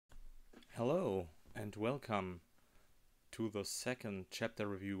Hello and welcome to the second chapter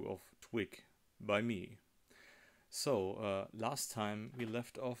review of Twig by me. So, last time we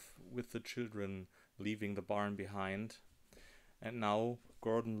left off with the children leaving the barn behind, and now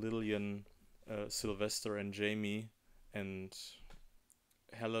Gordon, Lillian, Sylvester and Jamie and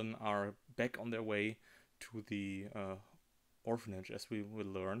Helen are back on their way to the orphanage, as we will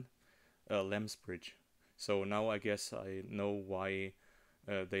learn, Lambsbridge. So now I guess I know why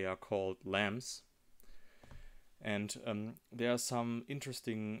they are called lambs. And there are some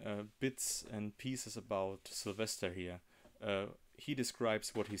interesting bits and pieces about Sylvester here. He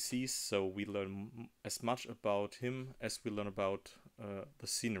describes what he sees, so we learn as much about him as we learn about the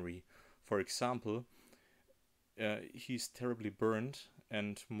scenery. For example, he's terribly burned,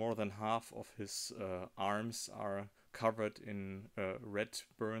 and more than half of his arms are covered in red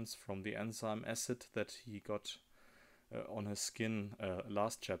burns from the enzyme acid that he got on his skin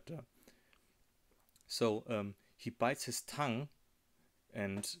last chapter. So he bites his tongue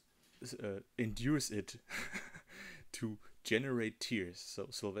and endures it to generate tears. So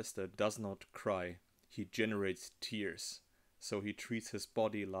Sylvester does not cry, he generates tears. So he treats his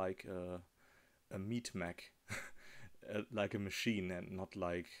body like a meat mech, like a machine and not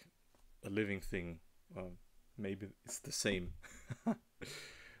like a living thing. Maybe it's the same.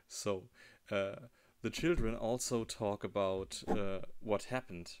 So the children also talk about what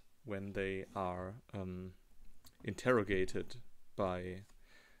happened when they are interrogated by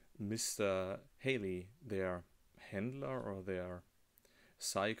Mr. Haley, their handler, or their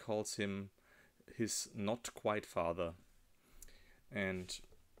Sai calls him his not quite father. And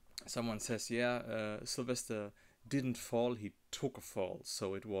someone says, yeah, Sylvester didn't fall, he took a fall.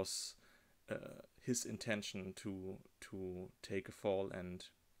 So it was his intention to take a fall and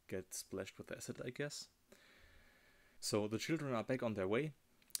get splashed with acid, I guess. So the children are back on their way.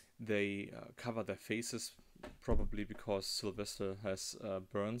 They cover their faces, probably because Sylvester has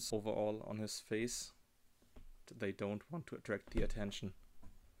burns overall on his face. They don't want to attract the attention.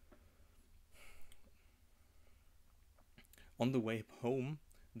 On the way home,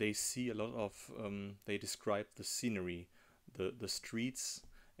 they see a lot of, they describe the scenery, the streets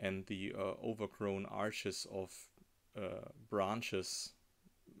and the overgrown arches of branches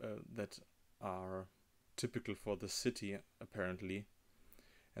that are typical for the city, apparently.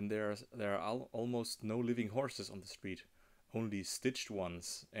 And there are almost no living horses on the street, only stitched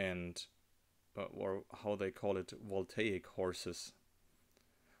ones and, or how they call it, voltaic horses.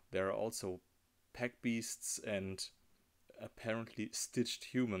 There are also pack beasts and apparently stitched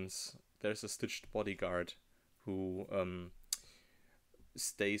humans. There's a stitched bodyguard who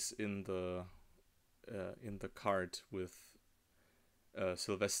stays in the cart with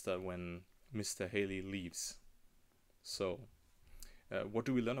Sylvester when Mr. Haley leaves. So what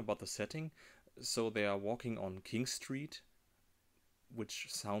do we learn about the setting? So they are walking on King Street, which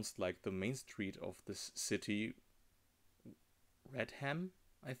sounds like the main street of this city. Redham,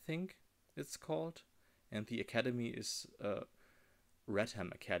 I think it's called. And the academy is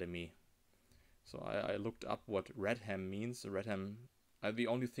Redham Academy. So I looked up what Redham means. Redham, the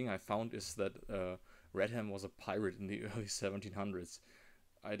only thing I found is that Redham was a pirate in the early 1700s.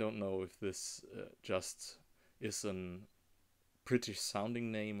 I don't know if this just is an British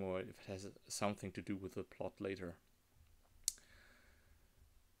sounding name or if it has something to do with the plot later.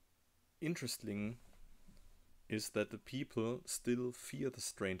 Interesting is that the people still fear the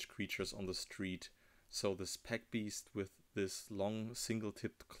strange creatures on the street. So this pack beast with this long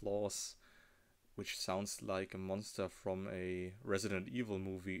single-tipped claws, which sounds like a monster from a Resident Evil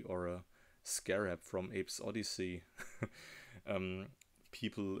movie or a scarab from Abe's Odyssey.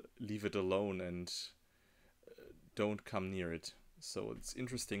 People leave it alone and don't come near it. So it's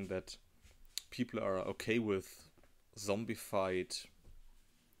interesting that people are okay with zombified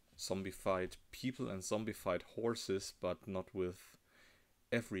people and zombified horses, but not with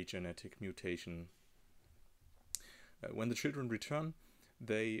every genetic mutation. When the children return,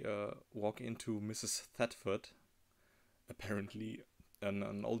 they walk into Mrs. Thetford, apparently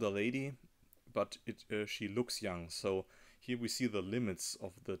an older lady, but she looks young. So here we see the limits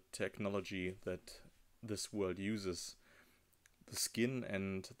of the technology that this world uses. The skin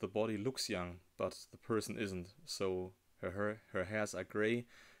and the body looks young, but the person isn't. So her hairs are gray,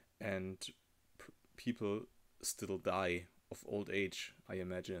 and people still die of old age, I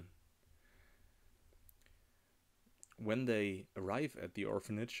imagine. When they arrive at the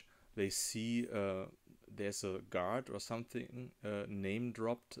orphanage, they see there's a guard or something name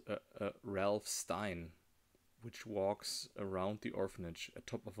dropped, Ralph Stein, which walks around the orphanage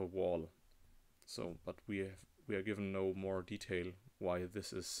atop of a wall. So, but we are given no more detail why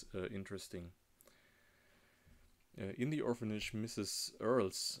this is interesting. In the orphanage, Mrs.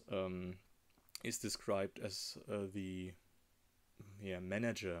 Earls is described as the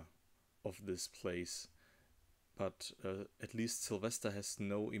manager of this place, but at least Sylvester has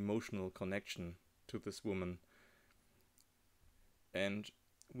no emotional connection to this woman, and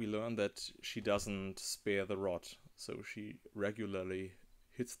we learn that she doesn't spare the rod, so she regularly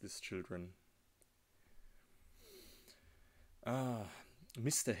hits these children.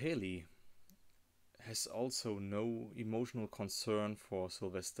 Mr. Haley has also no emotional concern for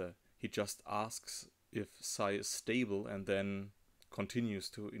Sylvester. He just asks if Cy is stable and then continues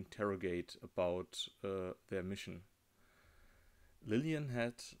to interrogate about their mission. Lillian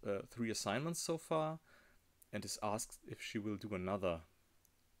had 3 assignments so far and is asked if she will do another,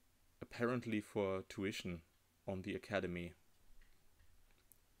 apparently for tuition on the academy.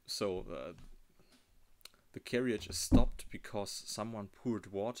 So the carriage is stopped because someone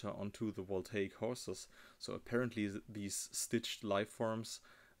poured water onto the voltaic horses. So apparently these stitched life forms,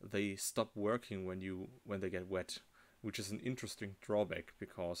 they stop working when they get wet, which is an interesting drawback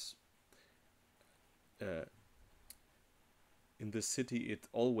because in this city it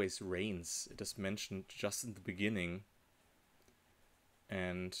always rains. It is mentioned just in the beginning,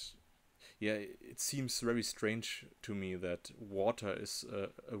 and yeah, it seems very strange to me that water is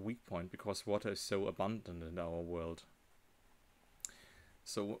a weak point, because water is so abundant in our world.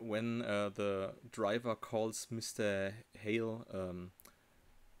 So when the driver calls Mr. Hale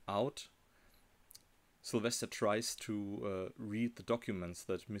out, Sylvester tries to read the documents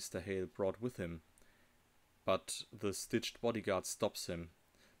that Mr. Hale brought with him, but the stitched bodyguard stops him.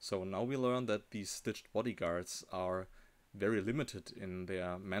 So now we learn that these stitched bodyguards are very limited in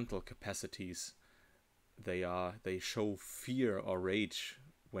their mental capacities. They show fear or rage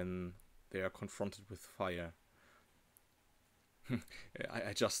when they are confronted with fire.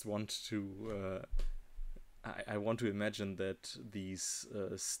 I just want to I want to imagine that these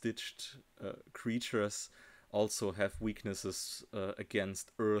stitched creatures also have weaknesses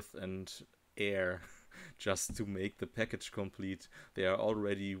against earth and air. Just to make the package complete, they are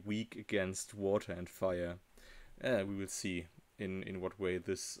already weak against water and fire. We will see in what way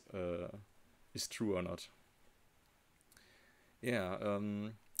this is true or not. Yeah,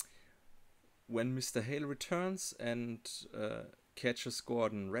 when Mr. Hale returns and catches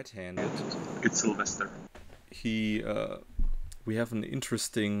Gordon red-handed, it's Sylvester. We have an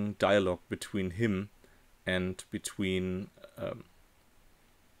interesting dialogue between him and between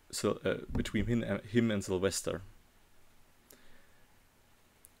him and Sylvester.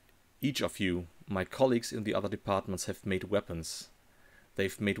 Each of you, my colleagues in the other departments, have made weapons.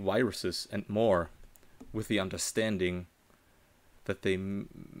 They've made viruses and more, with the understanding that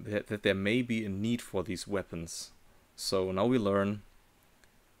there may be a need for these weapons. So now we learn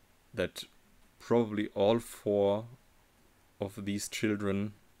that probably all 4 of these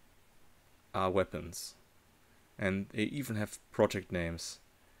children are weapons. And they even have project names.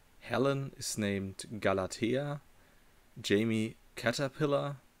 Helen is named Galatea, Jamie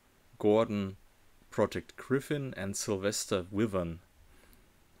Caterpillar, Gordon Project Griffin, and Sylvester Wyvern.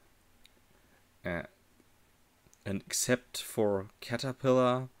 And except for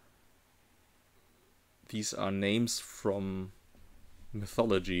Caterpillar, these are names from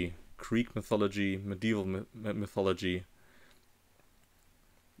mythology, Greek mythology, medieval mythology.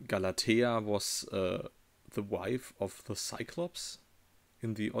 Galatea was the wife of the Cyclops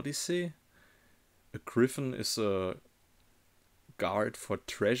in the Odyssey. A griffin is a guard for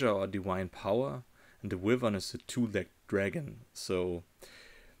treasure or divine power, and the wyvern is a 2-legged dragon. So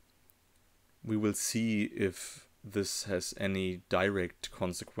we will see if this has any direct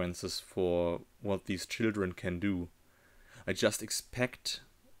consequences for what these children can do. I just expect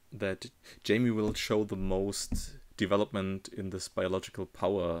that Jamie will show the most development in this biological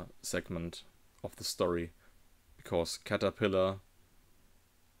power segment of the story, because Caterpillar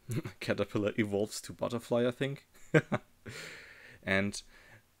evolves to butterfly, I think. And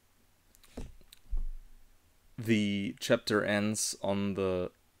the chapter ends on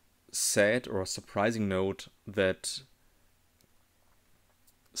the sad or surprising note that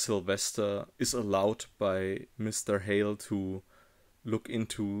Sylvester is allowed by Mr. Hale to look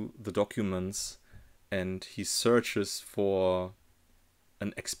into the documents, and he searches for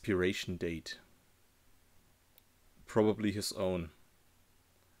an expiration date. Probably his own.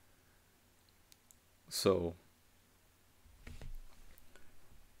 So,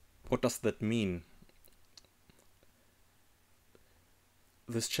 what does that mean?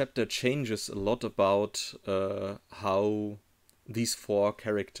 This chapter changes a lot about how these four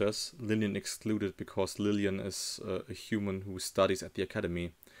characters, Lillian excluded because Lillian is a human who studies at the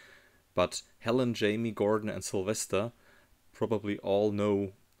academy, but Helen, Jamie, Gordon and Sylvester probably all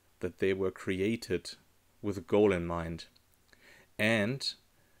know that they were created with a goal in mind. And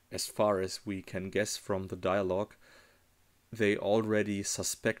as far as we can guess from the dialogue, they already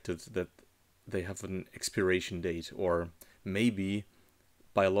suspected that they have an expiration date, or maybe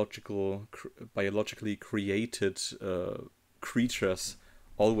biologically created creatures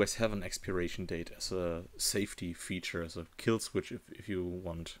always have an expiration date as a safety feature, as a kill switch if you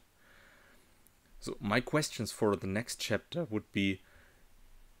want. So my questions for the next chapter would be,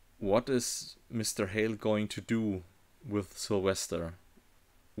 what is Mr. Hale going to do with Sylvester,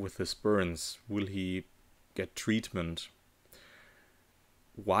 with his burns? Will he get treatment?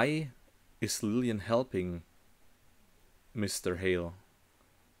 Why is Lillian helping Mr. Hale?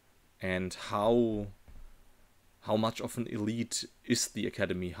 And how much of an elite is the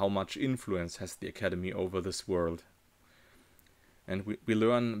Academy? How much influence has the Academy over this world? And we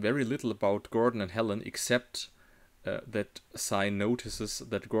learn very little about Gordon and Helen, except that Cy notices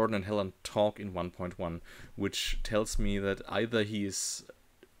that Gordon and Helen talk in 1.1, which tells me that either he is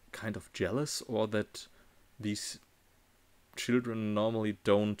kind of jealous, or that these children normally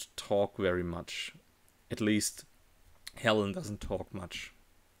don't talk very much. At least Helen doesn't talk much.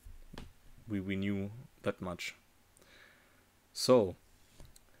 We knew that much. So,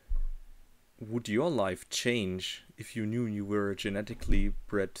 would your life change if you knew you were a genetically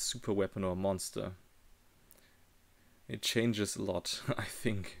bred superweapon or monster? It changes a lot, I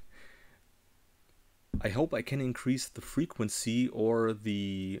think. I hope I can increase the frequency or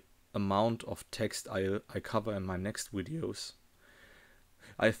the amount of text I cover in my next videos.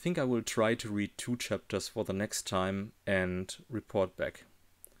 I think I will try to read 2 chapters for the next time and report back.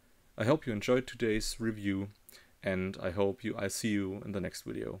 I hope you enjoyed today's review, and I hope I'll see you in the next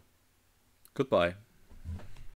video. Goodbye.